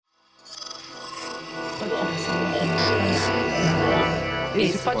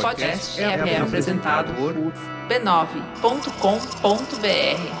Esse podcast é apresentado por b9.com.br.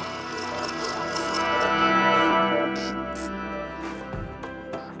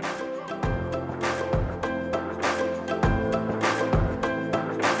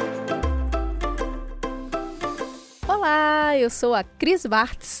 Olá, eu sou a Cris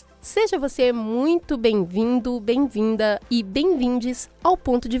Bartz. Seja você muito bem-vindo, bem-vinda e bem-vindes ao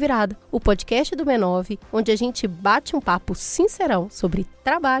Ponto de Virada, o podcast do B9, onde a gente bate um papo sincerão sobre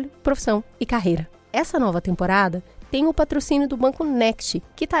trabalho, profissão e carreira. Essa nova temporada tem o patrocínio do Banco Next,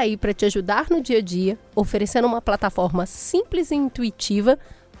 que está aí para te ajudar no dia a dia, oferecendo uma plataforma simples e intuitiva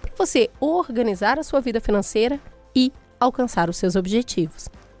para você organizar a sua vida financeira e alcançar os seus objetivos.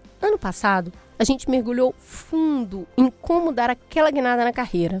 Ano passado, a gente mergulhou fundo em como dar aquela guinada na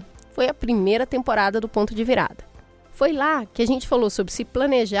carreira. Foi a primeira temporada do Ponto de Virada. Foi lá que a gente falou sobre se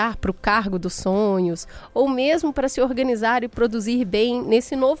planejar para o cargo dos sonhos, ou mesmo para se organizar e produzir bem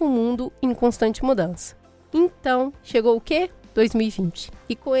nesse novo mundo em constante mudança. Então, chegou o quê? 2020.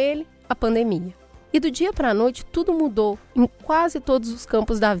 E com ele, a pandemia. E do dia para a noite, tudo mudou em quase todos os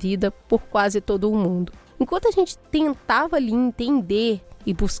campos da vida, por quase todo o mundo. Enquanto a gente tentava ali entender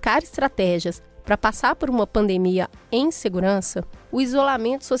e buscar estratégias para passar por uma pandemia em segurança, o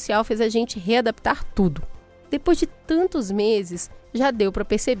isolamento social fez a gente readaptar tudo. Depois de tantos meses, já deu para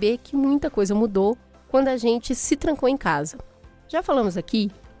perceber que muita coisa mudou quando a gente se trancou em casa. Já falamos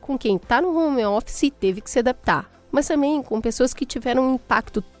aqui com quem está no home office e teve que se adaptar, mas também com pessoas que tiveram um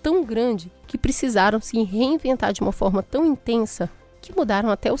impacto tão grande que precisaram se reinventar de uma forma tão intensa que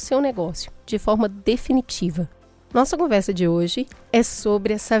mudaram até o seu negócio, de forma definitiva. Nossa conversa de hoje é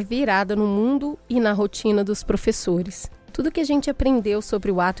sobre essa virada no mundo e na rotina dos professores. Tudo que a gente aprendeu sobre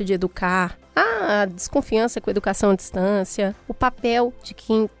o ato de educar, a desconfiança com a educação à distância, o papel de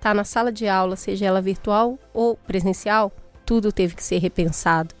quem está na sala de aula, seja ela virtual ou presencial, tudo teve que ser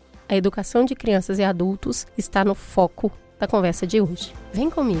repensado. A educação de crianças e adultos está no foco da conversa de hoje. Vem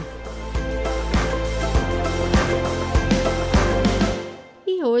comigo!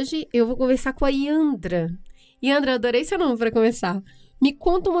 E hoje eu vou conversar com a Yandra. Yandra, adorei seu nome para começar. Me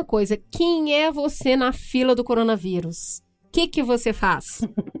conta uma coisa, quem é você na fila do coronavírus? O que você faz?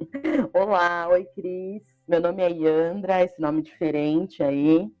 Olá, oi Cris. Meu nome é Yandra, esse nome diferente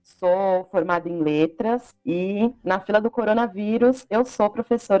aí. Sou formada em letras e na fila do coronavírus eu sou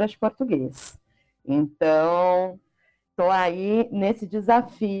professora de português. Então, estou aí nesse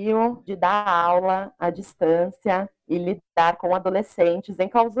desafio de dar aula à distância e lidar com adolescentes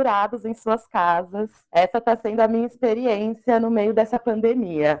enclausurados em suas casas. Essa está sendo a minha experiência no meio dessa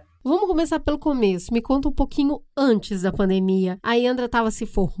pandemia. Vamos começar pelo começo. Me conta um pouquinho antes da pandemia. A Yandra estava se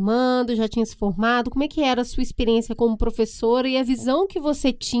formando, já tinha se formado. Como é que era a sua experiência como professora e a visão que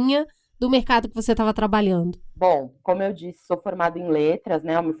você tinha do mercado que você estava trabalhando? Bom, como eu disse, sou formada em letras,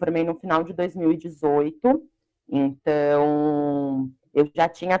 né? Eu me formei no final de 2018. Então, eu já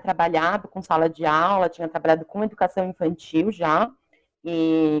tinha trabalhado com sala de aula, tinha trabalhado com educação infantil já,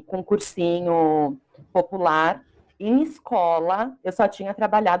 e com cursinho popular. Em escola, eu só tinha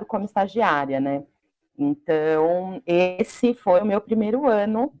trabalhado como estagiária, né? Então, esse foi o meu primeiro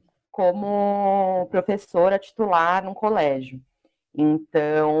ano como professora titular num colégio.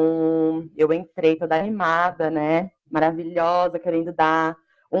 Então, eu entrei toda animada, né? Maravilhosa, querendo dar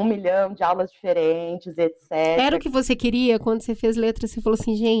 1 milhão de aulas diferentes, etc. Era o que você queria quando você fez letras? Você falou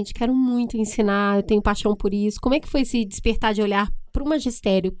assim, gente, quero muito ensinar, eu tenho paixão por isso. Como é que foi se despertar de olhar para o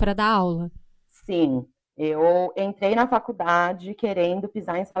magistério para dar aula? Sim, eu entrei na faculdade querendo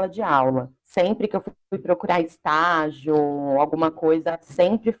pisar em sala de aula. Sempre que eu fui procurar estágio, alguma coisa,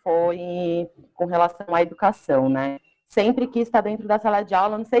 sempre foi com relação à educação, né? Sempre quis estar dentro da sala de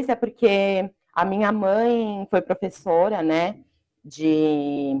aula, não sei se é porque a minha mãe foi professora, né?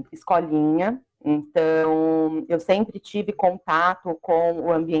 De escolinha, então eu sempre tive contato com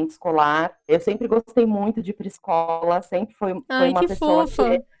o ambiente escolar, eu sempre gostei muito de ir para escola, sempre foi uma pessoa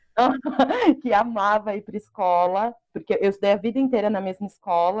que amava ir para escola, porque eu estudei a vida inteira na mesma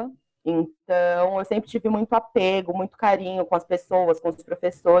escola, então eu sempre tive muito apego, muito carinho com as pessoas, com os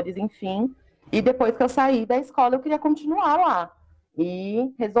professores, enfim, e depois que eu saí da escola eu queria continuar lá,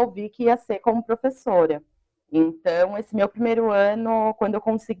 e resolvi que ia ser como professora. Então, esse meu primeiro ano, quando eu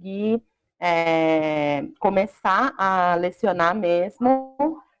consegui começar a lecionar mesmo,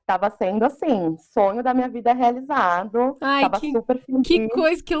 estava sendo assim, sonho da minha vida realizado. Estava super feliz. Que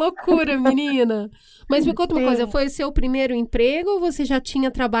coisa, que loucura, menina! Mas me conta uma coisa, foi o seu primeiro emprego ou você já tinha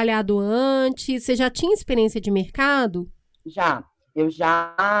trabalhado antes? Você já tinha experiência de mercado? Já. Eu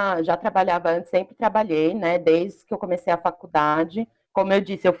já trabalhava antes, sempre trabalhei, né? Desde que eu comecei a faculdade, como eu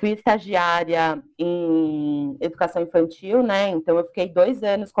disse, eu fui estagiária em educação infantil, né? Então, eu fiquei 2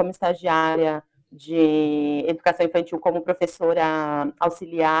 anos como estagiária de educação infantil como professora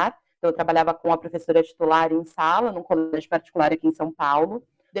auxiliar. Então, eu trabalhava com a professora titular em sala, num colégio particular aqui em São Paulo.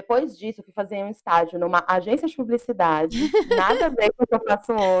 Depois disso, eu fui fazer um estágio numa agência de publicidade, nada a ver com o que eu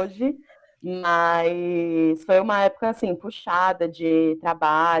faço hoje, mas foi uma época, assim, puxada de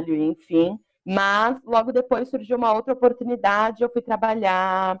trabalho, enfim. Mas, logo depois, surgiu uma outra oportunidade, eu fui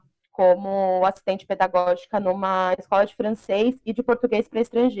trabalhar como assistente pedagógica numa escola de francês e de português para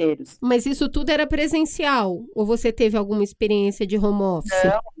estrangeiros. Mas isso tudo era presencial? Ou você teve alguma experiência de home office?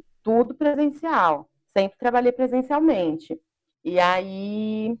 Não, tudo presencial. Sempre trabalhei presencialmente. E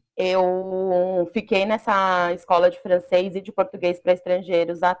aí eu fiquei nessa escola de francês e de português para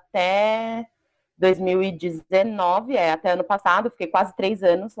estrangeiros até 2019, até ano passado, fiquei quase 3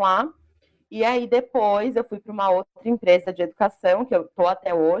 anos lá. E aí depois eu fui para uma outra empresa de educação, que eu estou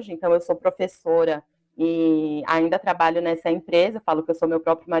até hoje, então eu sou professora e ainda trabalho nessa empresa, falo que eu sou meu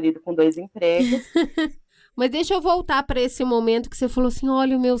próprio marido com 2 empregos. Mas deixa eu voltar para esse momento que você falou assim,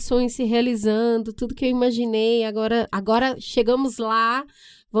 olha o meu sonho se realizando, tudo que eu imaginei, agora chegamos lá,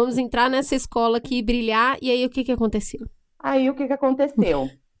 vamos entrar nessa escola aqui e brilhar, e aí o que aconteceu? Aí o que aconteceu?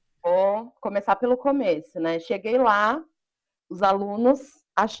 Vou começar pelo começo, né? Cheguei lá, os alunos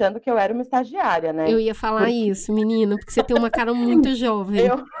achando que eu era uma estagiária, né? Eu ia falar isso, menina, porque você tem uma cara muito jovem.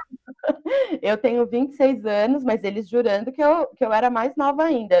 Eu tenho 26 anos, mas eles jurando que eu era mais nova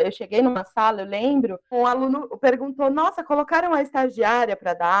ainda. Eu cheguei numa sala, eu lembro, um aluno perguntou, nossa, colocaram a estagiária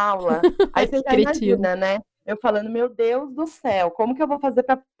para dar aula? Aí você já imagina, né? Eu falando, meu Deus do céu, como que eu vou fazer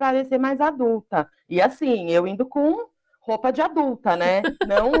para parecer mais adulta? E assim, eu indo com roupa de adulta, né?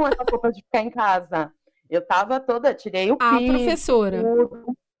 Não essa roupa de ficar em casa. Eu tava toda, tirei o piso, professora.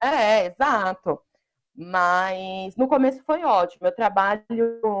 tudo. Exato. Mas no começo foi ótimo. Eu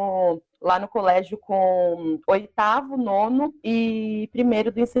trabalho lá no colégio com 8º, 9º e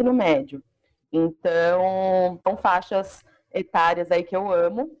 1º do ensino médio. Então, são faixas etárias aí que eu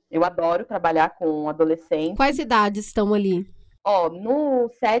amo. Eu adoro trabalhar com adolescentes. Quais idades estão ali? No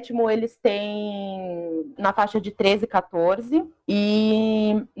 7º eles têm na faixa de 13 e 14,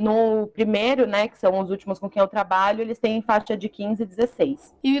 e no 1º, né, que são os últimos com quem eu trabalho, eles têm faixa de 15 e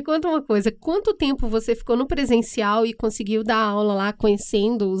 16. E me conta uma coisa, quanto tempo você ficou no presencial e conseguiu dar aula lá,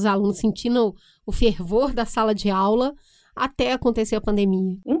 conhecendo os alunos, sentindo o fervor da sala de aula, até acontecer a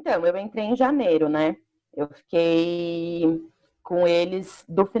pandemia? Então, eu entrei em janeiro, né? Eu fiquei com eles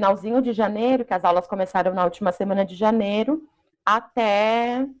do finalzinho de janeiro, que as aulas começaram na última semana de janeiro,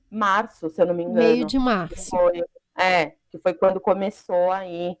 até março, se eu não me engano. Meio de março. Que foi quando começou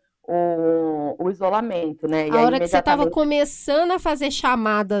aí o isolamento, né? A hora que você estava começando a fazer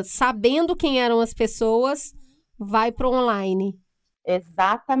chamada, sabendo quem eram as pessoas, vai para o online.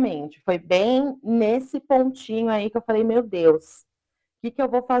 Exatamente. Foi bem nesse pontinho aí que eu falei, meu Deus, o que eu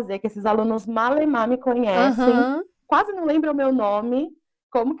vou fazer? Que esses alunos malemar me conhecem, quase não lembram o meu nome.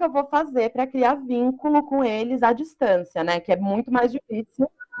 Como que eu vou fazer para criar vínculo com eles à distância, né? Que é muito mais difícil,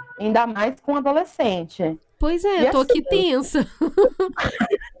 ainda mais com adolescente. Pois é, eu tô aqui tensa.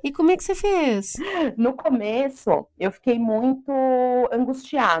 E como é que você fez? No começo, eu fiquei muito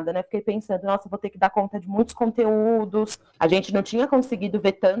angustiada, né? Fiquei pensando, nossa, vou ter que dar conta de muitos conteúdos. A gente não tinha conseguido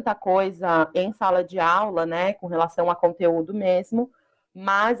ver tanta coisa em sala de aula, né? Com relação a conteúdo mesmo.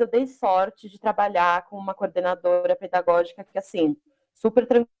 Mas eu dei sorte de trabalhar com uma coordenadora pedagógica que, assim, super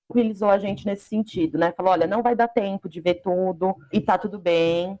tranquilizou a gente nesse sentido, né? Falou, olha, não vai dar tempo de ver tudo e tá tudo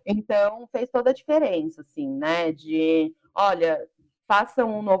bem. Então, fez toda a diferença, assim, né? De, olha,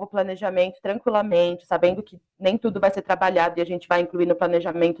 façam um novo planejamento tranquilamente, sabendo que nem tudo vai ser trabalhado e a gente vai incluir no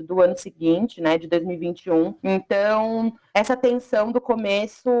planejamento do ano seguinte, né? De 2021. Então, essa tensão do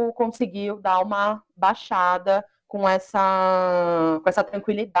começo conseguiu dar uma baixada com essa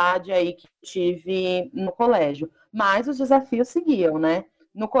tranquilidade aí que tive no colégio. Mas os desafios seguiam, né?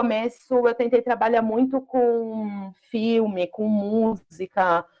 No começo, eu tentei trabalhar muito com filme, com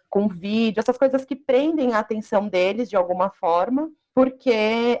música, com vídeo, essas coisas que prendem a atenção deles de alguma forma,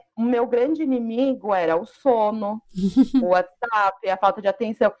 porque o meu grande inimigo era o sono, o WhatsApp, a falta de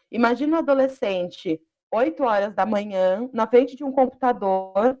atenção. Imagina um adolescente, 8 horas da manhã, na frente de um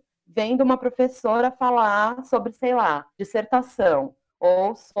computador, vendo uma professora falar sobre, sei lá, dissertação,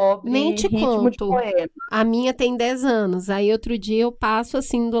 ou sobre nem te ritmo conto. de poema. A minha tem 10 anos. Aí outro dia eu passo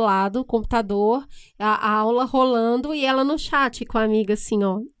assim do lado, o computador, a aula rolando e ela no chat com a amiga assim,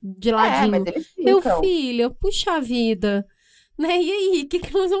 ó, de ladinho. Mas eles ficam. Filha, puxa vida. Né? E aí, o que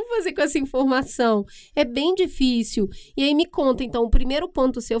nós vamos fazer com essa informação? É bem difícil. E aí me conta, então, o primeiro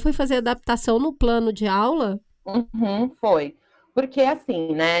ponto seu foi fazer adaptação no plano de aula? Foi. Porque,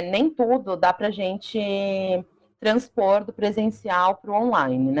 assim, né, nem tudo dá para a gente transpor do presencial para o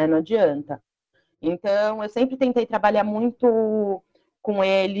online, né? Não adianta. Então, eu sempre tentei trabalhar muito com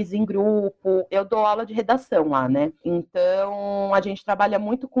eles em grupo. Eu dou aula de redação lá, né? Então, a gente trabalha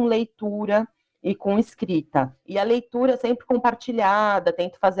muito com leitura e com escrita. E a leitura sempre compartilhada,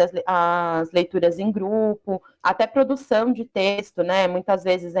 tento fazer as leituras em grupo, até produção de texto, né? Muitas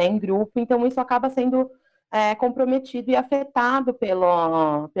vezes é em grupo, então isso acaba sendo comprometido e afetado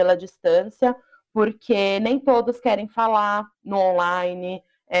pela distância, porque nem todos querem falar no online,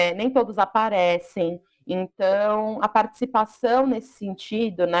 nem todos aparecem. Então, a participação nesse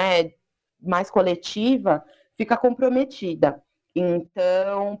sentido, né, mais coletiva, fica comprometida.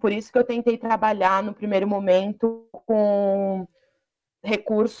 Então, por isso que eu tentei trabalhar no primeiro momento com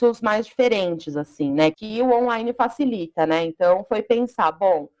recursos mais diferentes, assim, né, que o online facilita, né? Então, foi pensar,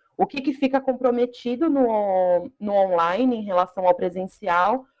 bom, o que fica comprometido no online em relação ao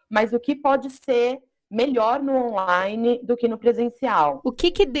presencial, mas o que pode ser melhor no online do que no presencial. O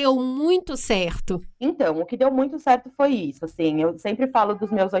que deu muito certo? Então, o que deu muito certo foi isso, assim, eu sempre falo dos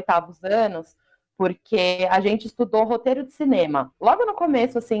meus 8º anos, porque a gente estudou roteiro de cinema, logo no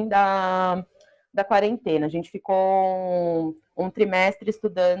começo, assim, da quarentena, a gente ficou um trimestre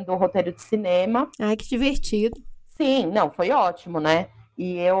estudando roteiro de cinema. Ai, que divertido. Sim, não, foi ótimo, né?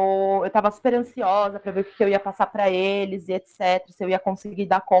 E eu estava super ansiosa para ver o que eu ia passar para eles e etc, se eu ia conseguir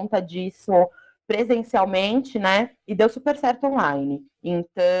dar conta disso presencialmente, né? E deu super certo online.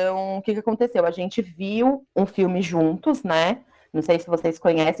 Então, o que aconteceu? A gente viu um filme juntos, né? Não sei se vocês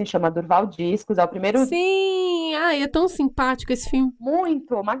conhecem, chama Durval Discos, é o primeiro... Sim, ai, é tão simpático esse filme.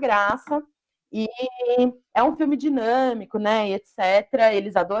 Muito, uma graça. E é um filme dinâmico, né, e etc.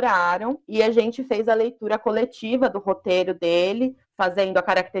 Eles adoraram. E a gente fez a leitura coletiva do roteiro dele, fazendo a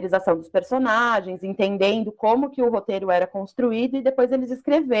caracterização dos personagens, entendendo como que o roteiro era construído, e depois eles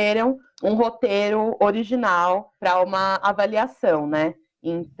escreveram um roteiro original para uma avaliação, né?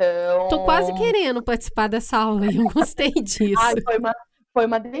 Então... Tô quase querendo participar dessa aula, eu gostei disso. Ai, foi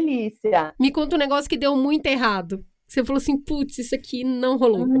uma delícia. Me conta um negócio que deu muito errado. Você falou assim, putz, isso aqui não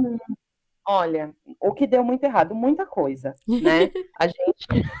rolou. Olha, o que deu muito errado, muita coisa, né? A gente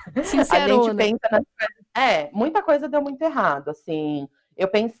pensa nas coisas. Muita coisa deu muito errado, assim. Eu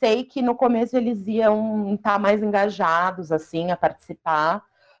pensei que no começo eles iam estar mais engajados, assim, a participar,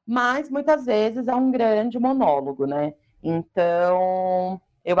 mas muitas vezes é um grande monólogo, né? Então,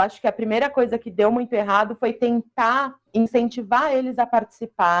 eu acho que a primeira coisa que deu muito errado foi tentar incentivar eles a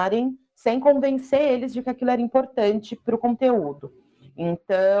participarem, sem convencer eles de que aquilo era importante para o conteúdo.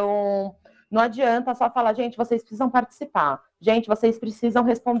 Então, não adianta só falar, gente, vocês precisam participar. Gente, vocês precisam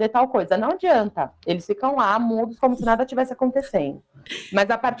responder tal coisa. Não adianta. Eles ficam lá, mudos, como se nada tivesse acontecendo.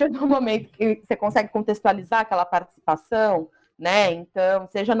 Mas a partir do momento que você consegue contextualizar aquela participação, né? Então,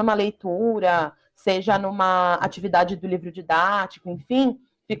 seja numa leitura, seja numa atividade do livro didático, enfim,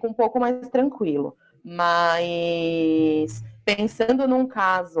 fica um pouco mais tranquilo. Mas, pensando num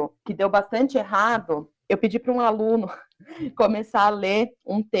caso que deu bastante errado, eu pedi para um aluno começar a ler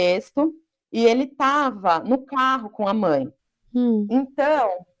um texto, e ele estava no carro com a mãe.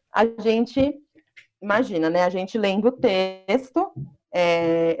 Então, a gente, imagina, né? A gente lendo o texto,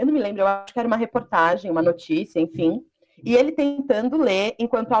 eu não me lembro, eu acho que era uma reportagem, uma notícia, enfim, e ele tentando ler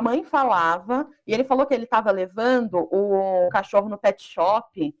enquanto a mãe falava, e ele falou que ele estava levando o cachorro no pet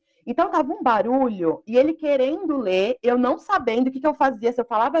shop, então estava um barulho, e ele querendo ler, eu não sabendo o que eu fazia, se eu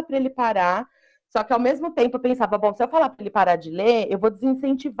falava para ele parar. Só que, ao mesmo tempo, eu pensava, bom, se eu falar para ele parar de ler, eu vou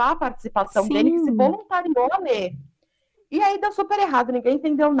desincentivar a participação dele, que se voluntariou a ler. E aí deu super errado, ninguém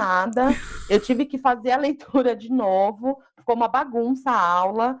entendeu nada. Eu tive que fazer a leitura de novo, ficou uma bagunça a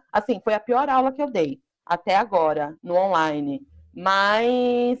aula. Assim, foi a pior aula que eu dei até agora, no online.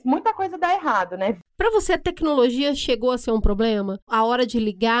 Mas muita coisa dá errado, né? Para você, a tecnologia chegou a ser um problema? A hora de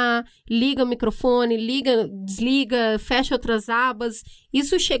ligar, liga o microfone, liga, desliga, fecha outras abas.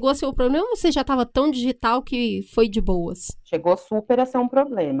 Isso chegou a ser um problema ou você já estava tão digital que foi de boas? Chegou super a ser um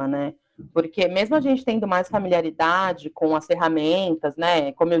problema, né? Porque mesmo a gente tendo mais familiaridade com as ferramentas,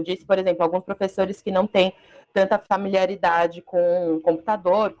 né? Como eu disse, por exemplo, alguns professores que não têm tanta familiaridade com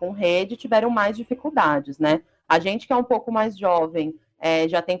computador, com rede, tiveram mais dificuldades, né? A gente que é um pouco mais jovem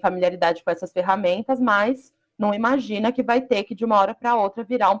já tem familiaridade com essas ferramentas, mas não imagina que vai ter que, de uma hora para outra,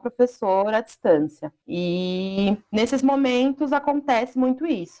 virar um professor à distância. E nesses momentos acontece muito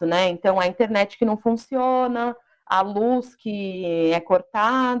isso, né? Então, a internet que não funciona, a luz que é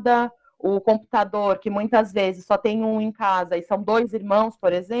cortada, o computador que muitas vezes só tem um em casa e são 2 irmãos,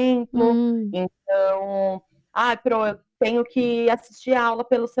 por exemplo. Então, eu tenho que assistir a aula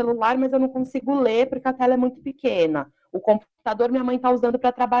pelo celular, mas eu não consigo ler porque a tela é muito pequena. o computador minha mãe está usando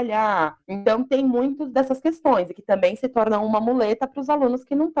para trabalhar. Então, tem muitas dessas questões, e que também se tornam uma muleta para os alunos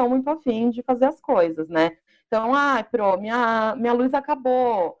que não estão muito afim de fazer as coisas, né? Então, minha luz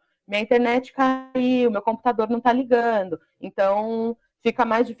acabou, minha internet caiu, meu computador não está ligando. Então, fica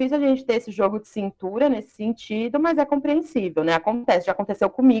mais difícil a gente ter esse jogo de cintura nesse sentido, mas é compreensível, né? Já aconteceu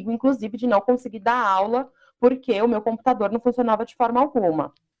comigo, inclusive, de não conseguir dar aula porque o meu computador não funcionava de forma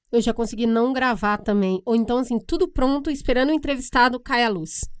alguma. Eu já consegui não gravar também. Ou então, assim, tudo pronto, esperando o entrevistado, cai a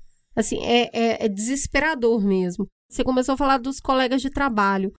luz. Assim, é desesperador mesmo. Você começou a falar dos colegas de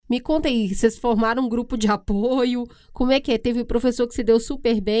trabalho. Me conta aí, vocês formaram um grupo de apoio? Como é que é? Teve professor que se deu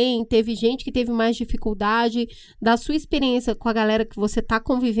super bem? Teve gente que teve mais dificuldade? Da sua experiência com a galera que você está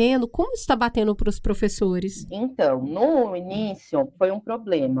convivendo, como isso está batendo para os professores? Então, no início, foi um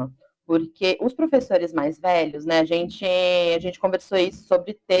problema. Porque os professores mais velhos, né, a gente conversou isso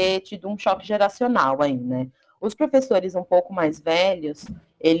sobre ter tido um choque geracional aí, né? Os professores um pouco mais velhos,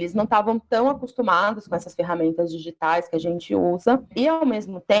 eles não estavam tão acostumados com essas ferramentas digitais que a gente usa, e ao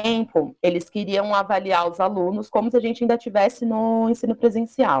mesmo tempo, eles queriam avaliar os alunos como se a gente ainda estivesse no ensino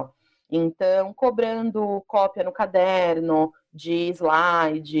presencial. Então, cobrando cópia no caderno, de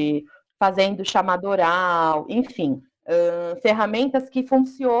slide, fazendo chamada oral, enfim. Ferramentas que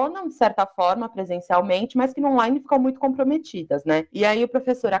funcionam, de certa forma, presencialmente, mas que no online ficam muito comprometidas, né? E aí o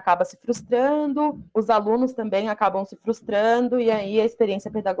professor acaba se frustrando, os alunos também acabam se frustrando, e aí a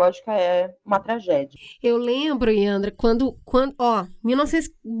experiência pedagógica é uma tragédia. Eu lembro, Yandra, quando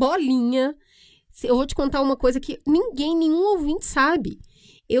 1900 bolinha, eu vou te contar uma coisa que nenhum ouvinte sabe.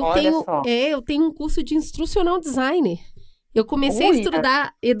 Eu tenho um curso de instrucional designer. Eu comecei a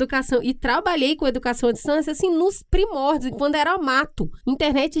estudar educação e trabalhei com educação à distância, assim, nos primórdios, quando era mato,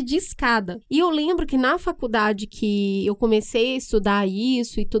 internet de escada. E eu lembro que na faculdade que eu comecei a estudar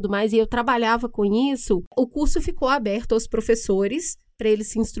isso e tudo mais, e eu trabalhava com isso, o curso ficou aberto aos professores para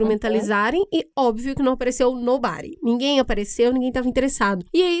eles se instrumentalizarem e óbvio que não apareceu nobody. Ninguém apareceu, ninguém estava interessado.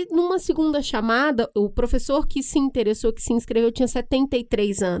 E aí, numa segunda chamada, o professor que se interessou, que se inscreveu, tinha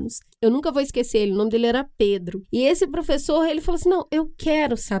 73 anos. Eu nunca vou esquecer ele, o nome dele era Pedro. E esse professor, ele falou assim, não, eu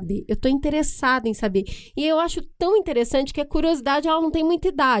quero saber, eu tô interessado em saber. E eu acho tão interessante que a curiosidade, ela não tem muita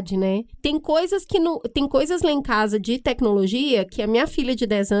idade, né? Tem coisas lá em casa de tecnologia que a minha filha de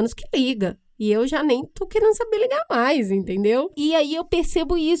 10 anos que liga. E eu já nem tô querendo saber ligar mais, entendeu? E aí eu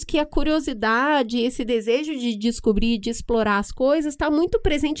percebo isso, que a curiosidade, esse desejo de descobrir, de explorar as coisas, tá muito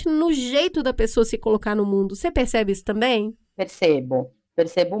presente no jeito da pessoa se colocar no mundo. Você percebe isso também?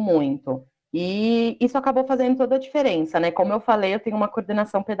 Percebo muito. E isso acabou fazendo toda a diferença, né? Como eu falei, eu tenho uma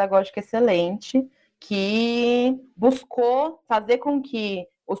coordenação pedagógica excelente que buscou fazer com que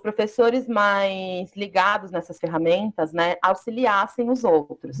os professores mais ligados nessas ferramentas, né, auxiliassem os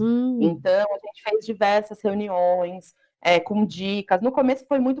outros. Então, a gente fez diversas reuniões com dicas. No começo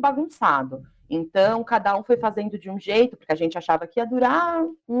foi muito bagunçado. Então, cada um foi fazendo de um jeito, porque a gente achava que ia durar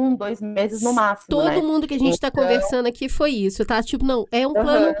 2 meses no máximo, Todo mundo que a gente está conversando aqui foi isso, tá? Tipo, não, é um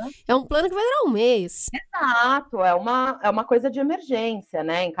plano que vai durar um mês. Exato, é uma coisa de emergência,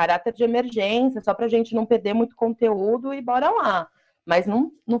 né? Em caráter de emergência, só para a gente não perder muito conteúdo e bora lá. Mas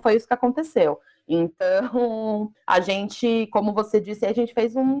não foi isso que aconteceu. Então, a gente, como você disse, a gente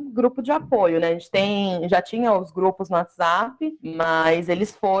fez um grupo de apoio, né? A gente já tinha os grupos no WhatsApp, mas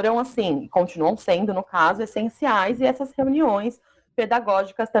eles foram, assim, continuam sendo, no caso, essenciais, e essas reuniões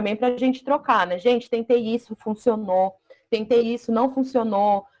pedagógicas também para a gente trocar, né? Gente, tentei isso, funcionou. Tentei isso, não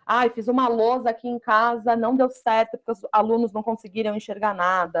funcionou. Fiz uma lousa aqui em casa, não deu certo, porque os alunos não conseguiram enxergar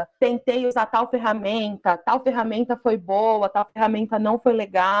nada. Tentei usar tal ferramenta foi boa, tal ferramenta não foi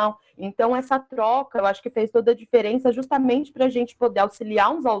legal. Então, essa troca, eu acho que fez toda a diferença, justamente para a gente poder auxiliar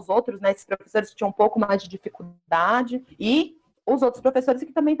uns aos outros, né? Esses professores que tinham um pouco mais de dificuldade, e os outros professores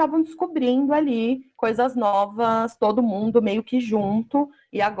que também estavam descobrindo ali coisas novas, todo mundo meio que junto,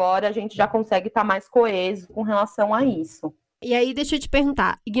 e agora a gente já consegue estar mais coeso com relação a isso. E aí, deixa eu te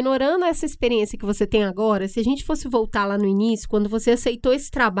perguntar, ignorando essa experiência que você tem agora, se a gente fosse voltar lá no início, quando você aceitou esse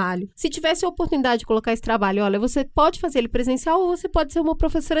trabalho, se tivesse a oportunidade de colocar esse trabalho, olha, você pode fazer ele presencial ou você pode ser uma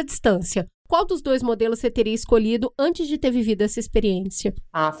professora à distância. Qual dos dois modelos você teria escolhido antes de ter vivido essa experiência?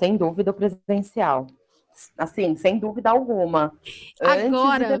 Sem dúvida o presencial. Assim, sem dúvida alguma.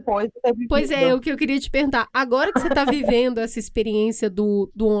 Agora, antes e depois de ter vivido. Pois é, o que eu queria te perguntar. Agora que você está vivendo essa experiência do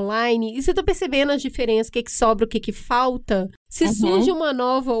online, e você está percebendo as diferenças, o que sobra, o que falta, se surge uma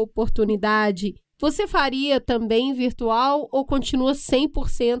nova oportunidade, você faria também virtual ou continua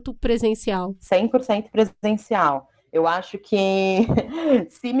 100% presencial? 100% presencial. Eu acho que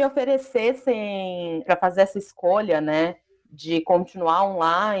se me oferecessem para fazer essa escolha, né, de continuar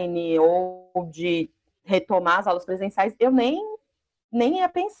online ou de retomar as aulas presenciais, eu nem ia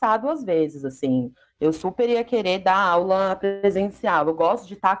pensar duas vezes, assim. Eu super ia querer dar aula presencial. Eu gosto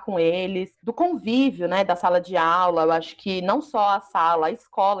de estar com eles, do convívio, né, da sala de aula. Eu acho que não só a sala, a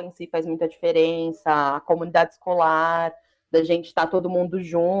escola em si faz muita diferença, a comunidade escolar, da gente estar todo mundo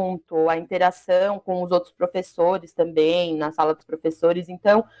junto, a interação com os outros professores também, na sala dos professores.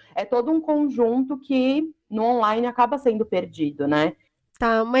 Então, é todo um conjunto que no online acaba sendo perdido, né?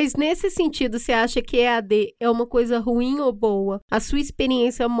 Tá, mas nesse sentido, você acha que EAD é uma coisa ruim ou boa? A sua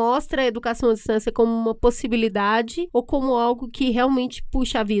experiência mostra a educação à distância como uma possibilidade ou como algo que realmente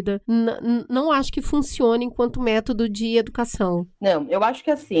puxa a vida? Não acho que funcione enquanto método de educação. Não, eu acho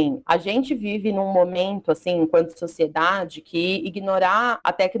que assim, a gente vive num momento, assim, enquanto sociedade, que ignorar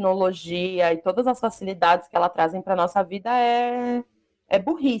a tecnologia e todas as facilidades que ela trazem para nossa vida é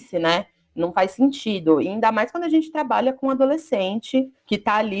burrice, né? Não faz sentido. E ainda mais quando a gente trabalha com um adolescente que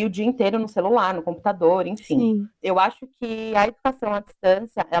está ali o dia inteiro no celular, no computador, enfim. Sim. Eu acho que a educação à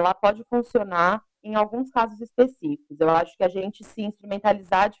distância, ela pode funcionar em alguns casos específicos. Eu acho que a gente se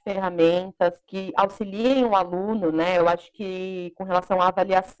instrumentalizar de ferramentas que auxiliem o aluno, né? Eu acho que com relação à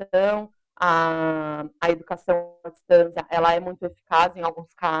avaliação, a educação à distância, ela é muito eficaz em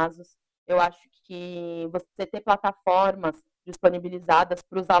alguns casos. Eu acho que você ter plataformas disponibilizadas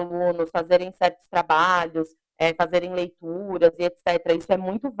para os alunos fazerem certos trabalhos, fazerem leituras e etc. Isso é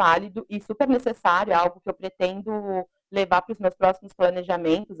muito válido e super necessário, é algo que eu pretendo levar para os meus próximos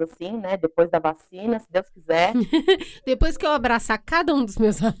planejamentos, assim, né? Depois da vacina, se Deus quiser. Depois que eu abraçar cada um dos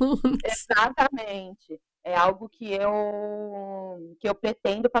meus alunos. Exatamente. É algo que eu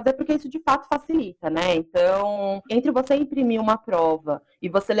pretendo fazer, porque isso de fato facilita, né? Então, entre você imprimir uma prova e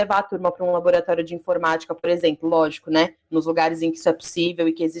você levar a turma para um laboratório de informática, por exemplo, lógico, né? Nos lugares em que isso é possível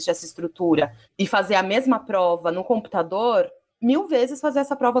e que existe essa estrutura, e fazer a mesma prova no computador, 1000 vezes fazer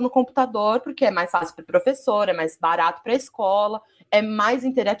essa prova no computador, porque é mais fácil para o professor, é mais barato para a escola, é mais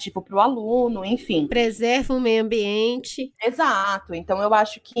interativo para o aluno, enfim. Preserva o meio ambiente. Exato. Então, eu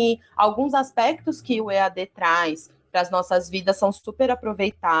acho que alguns aspectos que o EAD traz para as nossas vidas são super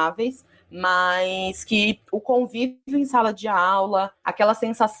aproveitáveis, mas que o convívio em sala de aula, aquela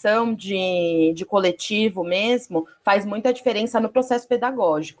sensação de coletivo mesmo, faz muita diferença no processo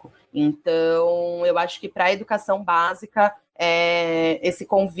pedagógico. Então, eu acho que para a educação básica, esse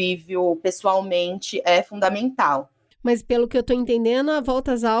convívio pessoalmente é fundamental. Mas pelo que eu tô entendendo, a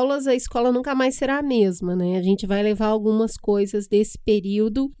volta às aulas, a escola nunca mais será a mesma, né? A gente vai levar algumas coisas desse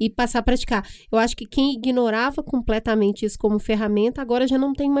período e passar a praticar. Eu acho que quem ignorava completamente isso como ferramenta, agora já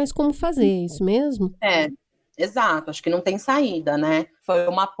não tem mais como fazer, é isso mesmo? Exato, acho que não tem saída, né? Foi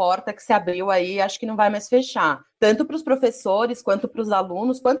uma porta que se abriu aí, acho que não vai mais fechar. Tanto para os professores, quanto para os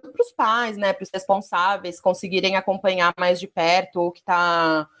alunos, quanto para os pais, né? Para os responsáveis conseguirem acompanhar mais de perto o que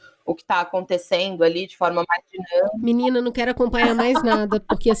tá acontecendo ali de forma mais dinâmica. Menina, não quero acompanhar mais nada,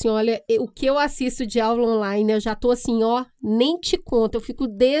 porque assim, olha, o que eu assisto de aula online, eu já tô assim, ó, nem te conto, eu fico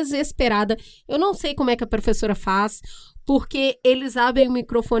desesperada. Eu não sei como é que a professora faz, porque eles abrem o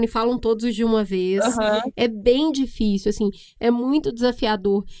microfone e falam todos de uma vez. Uhum. É bem difícil, assim, é muito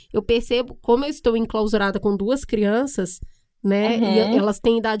desafiador. Eu percebo, como eu estou enclausurada com 2 crianças, né, e elas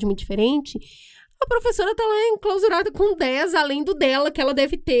têm idade muito diferente, a professora tá lá enclausurada com 10, além do dela, que ela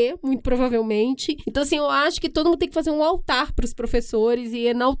deve ter, muito provavelmente. Então, assim, eu acho que todo mundo tem que fazer um altar para os professores e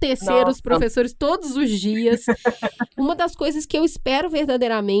enaltecer os professores todos os dias. Uma das coisas que eu espero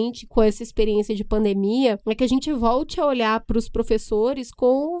verdadeiramente com essa experiência de pandemia é que a gente volte a olhar para os professores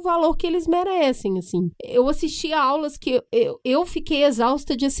com o valor que eles merecem, assim. Eu assisti a aulas que eu fiquei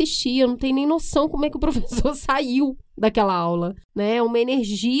exausta de assistir, eu não tenho nem noção como é que o professor saiu daquela aula, né? Uma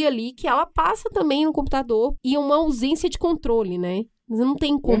energia ali que ela passa também no computador e uma ausência de controle, né? Você não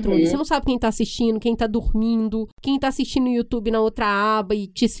tem controle, você não sabe quem tá assistindo, quem tá dormindo, quem tá assistindo no YouTube na outra aba e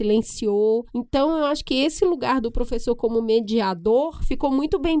te silenciou. Então, eu acho que esse lugar do professor como mediador ficou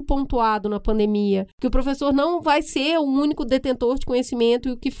muito bem pontuado na pandemia, que o professor não vai ser o único detentor de conhecimento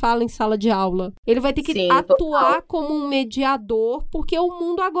e o que fala em sala de aula. Ele vai ter que atuar como um mediador, porque o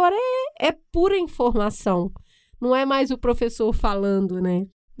mundo agora é pura informação. Não é mais o professor falando, né?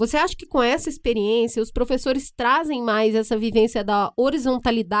 Você acha que com essa experiência os professores trazem mais essa vivência da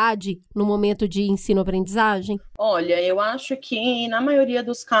horizontalidade no momento de ensino-aprendizagem? Olha, eu acho que na maioria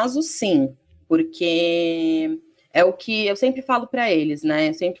dos casos sim, porque é o que eu sempre falo para eles, né?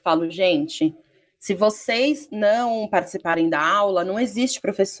 Eu sempre falo, gente, se vocês não participarem da aula, não existe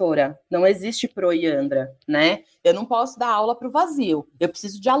professora, não existe proiandra, né? Eu não posso dar aula para o vazio, eu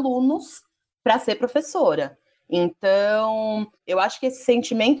preciso de alunos para ser professora. Então, eu acho que esse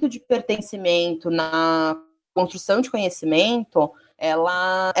sentimento de pertencimento na construção de conhecimento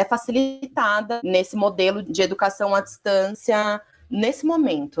ela é facilitada nesse modelo de educação à distância nesse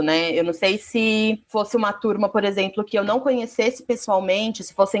momento, né? Eu não sei se fosse uma turma, por exemplo, que eu não conhecesse pessoalmente,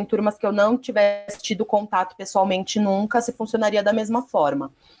 se fossem turmas que eu não tivesse tido contato pessoalmente nunca, se funcionaria da mesma forma.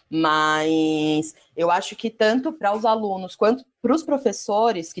 Mas eu acho que tanto para os alunos quanto para os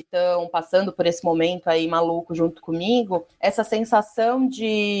professores que estão passando por esse momento aí maluco junto comigo, essa sensação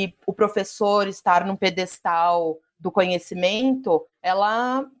de o professor estar num pedestal do conhecimento,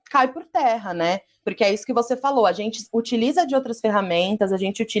 ela cai por terra, né? Porque é isso que você falou, a gente utiliza de outras ferramentas, a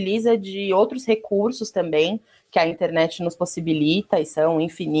gente utiliza de outros recursos também, que a internet nos possibilita, e são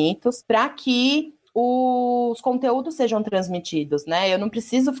infinitos, para que os conteúdos sejam transmitidos, né? Eu não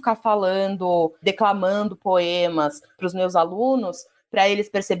preciso ficar falando, declamando poemas para os meus alunos, para eles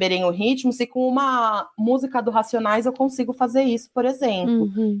perceberem o ritmo, se com uma música do Racionais eu consigo fazer isso, por exemplo.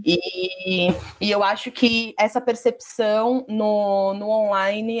 Uhum. E eu acho que essa percepção no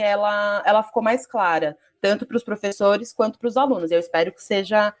online, ela ficou mais clara, tanto para os professores quanto para os alunos. Eu espero que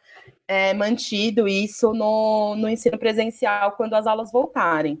seja mantido isso no ensino presencial quando as aulas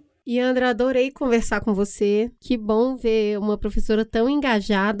voltarem. Yandra, adorei conversar com você. Que bom ver uma professora tão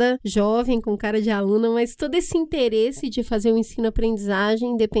engajada, jovem, com cara de aluna, mas todo esse interesse de fazer o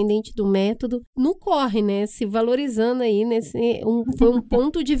ensino-aprendizagem, independente do método, não corre, né? Se valorizando aí, foi um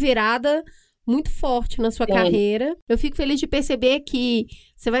ponto de virada muito forte na sua carreira. Eu fico feliz de perceber que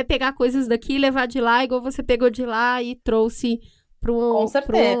você vai pegar coisas daqui e levar de lá, igual você pegou de lá e trouxe pro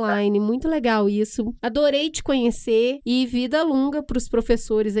online. Muito legal isso. Adorei te conhecer e vida longa para os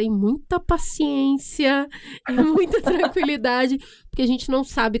professores aí. Muita paciência e muita tranquilidade, porque a gente não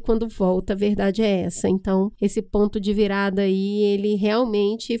sabe quando volta, a verdade é essa. Então, esse ponto de virada aí, ele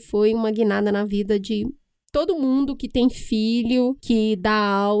realmente foi uma guinada na vida de todo mundo que tem filho, que dá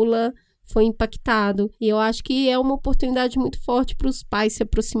aula, foi impactado. E eu acho que é uma oportunidade muito forte para os pais se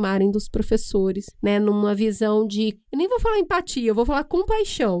aproximarem dos professores, né? Numa visão de... Eu nem vou falar empatia, eu vou falar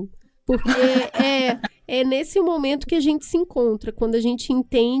compaixão. Porque é nesse momento que a gente se encontra, quando a gente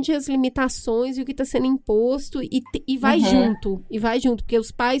entende as limitações e o que está sendo imposto e vai junto. E vai junto, porque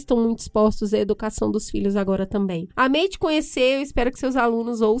os pais estão muito expostos à educação dos filhos agora também. Amei te conhecer, eu espero que seus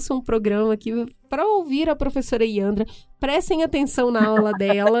alunos ouçam o programa aqui para ouvir a professora Yandra. Prestem atenção na aula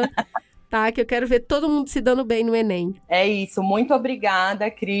dela. Tá, que eu quero ver todo mundo se dando bem no Enem. É isso, muito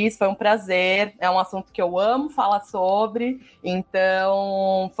obrigada, Cris, foi um prazer, é um assunto que eu amo falar sobre,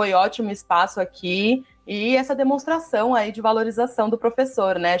 então foi ótimo espaço aqui, e essa demonstração aí de valorização do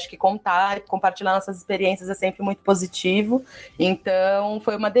professor, né, acho que contar e compartilhar nossas experiências é sempre muito positivo, então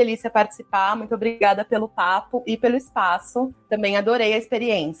foi uma delícia participar, muito obrigada pelo papo e pelo espaço, também adorei a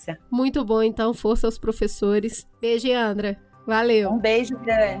experiência. Muito bom, então, força aos professores. Beijo, Yandra. Valeu. Um beijo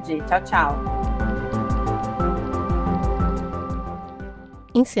grande. Tchau, tchau.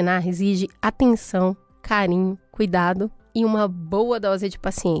 Ensinar exige atenção, carinho, cuidado e uma boa dose de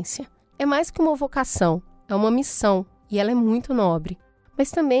paciência. É mais que uma vocação, é uma missão e ela é muito nobre. Mas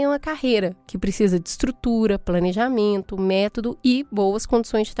também é uma carreira que precisa de estrutura, planejamento, método e boas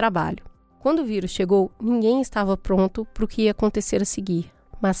condições de trabalho. Quando o vírus chegou, ninguém estava pronto para o que ia acontecer a seguir,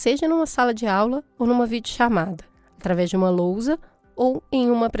 mas seja numa sala de aula ou numa videochamada, através de uma lousa ou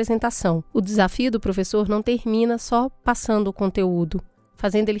em uma apresentação. O desafio do professor não termina só passando o conteúdo,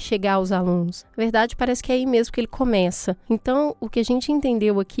 fazendo ele chegar aos alunos. Na verdade, parece que é aí mesmo que ele começa. Então, o que a gente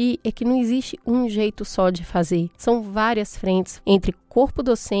entendeu aqui é que não existe um jeito só de fazer. São várias frentes, entre corpo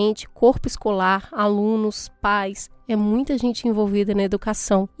docente, corpo escolar, alunos, pais. É muita gente envolvida na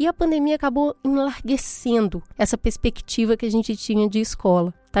educação. E a pandemia acabou enlarguecendo essa perspectiva que a gente tinha de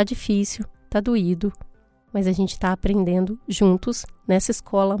escola. Tá difícil, tá doído, mas a gente está aprendendo juntos nessa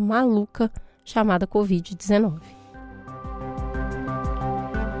escola maluca chamada Covid-19.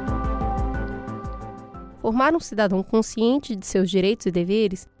 Formar um cidadão consciente de seus direitos e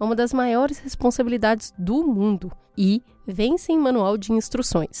deveres é uma das maiores responsabilidades do mundo e vem sem manual de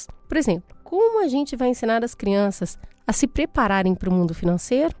instruções. Por exemplo, como a gente vai ensinar as crianças a se prepararem para o mundo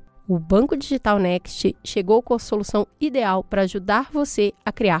financeiro? O Banco Digital Next chegou com a solução ideal para ajudar você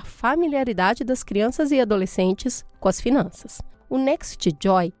a criar familiaridade das crianças e adolescentes com as finanças. O Next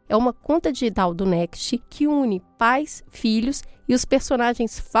Joy é uma conta digital do Next que une pais, filhos e os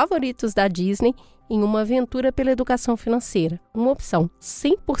personagens favoritos da Disney em uma aventura pela educação financeira. Uma opção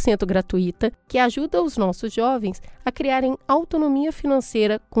 100% gratuita que ajuda os nossos jovens a criarem autonomia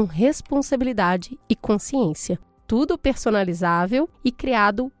financeira com responsabilidade e consciência. Tudo personalizável e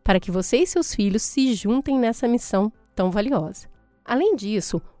criado para que você e seus filhos se juntem nessa missão tão valiosa. Além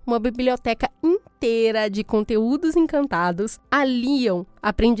disso, uma biblioteca inteira de conteúdos encantados aliam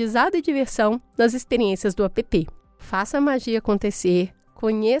aprendizado e diversão nas experiências do app. Faça a magia acontecer.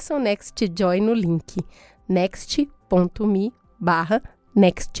 Conheça o NextJoy no link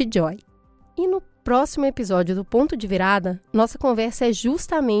next.me/nextjoy. E no próximo episódio do Ponto de Virada, nossa conversa é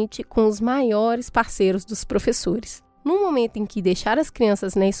justamente com os maiores parceiros dos professores. No momento em que deixar as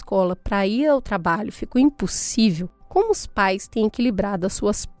crianças na escola para ir ao trabalho ficou impossível, como os pais têm equilibrado as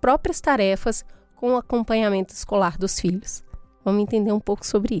suas próprias tarefas com o acompanhamento escolar dos filhos? Vamos entender um pouco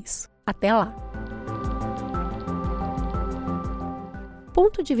sobre isso. Até lá!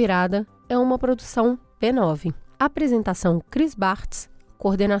 Ponto de Virada é uma produção B9. Apresentação Cris Bartz,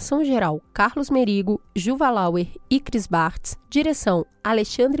 coordenação geral Carlos Merigo, Juva Lauer e Cris Bartz, direção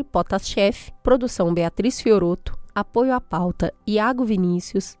Alexandre Potaschef, produção Beatriz Fioroto, apoio à pauta Iago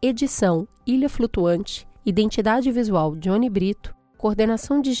Vinícius, edição Ilha Flutuante, identidade visual Johnny Brito,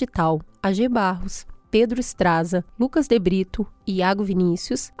 coordenação digital AG Barros, Pedro Estraza, Lucas De Brito e Iago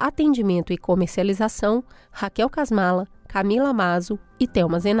Vinícius, atendimento e comercialização Raquel Casmala, Camila Mazo e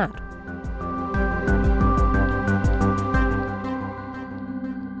Thelma Zenaro.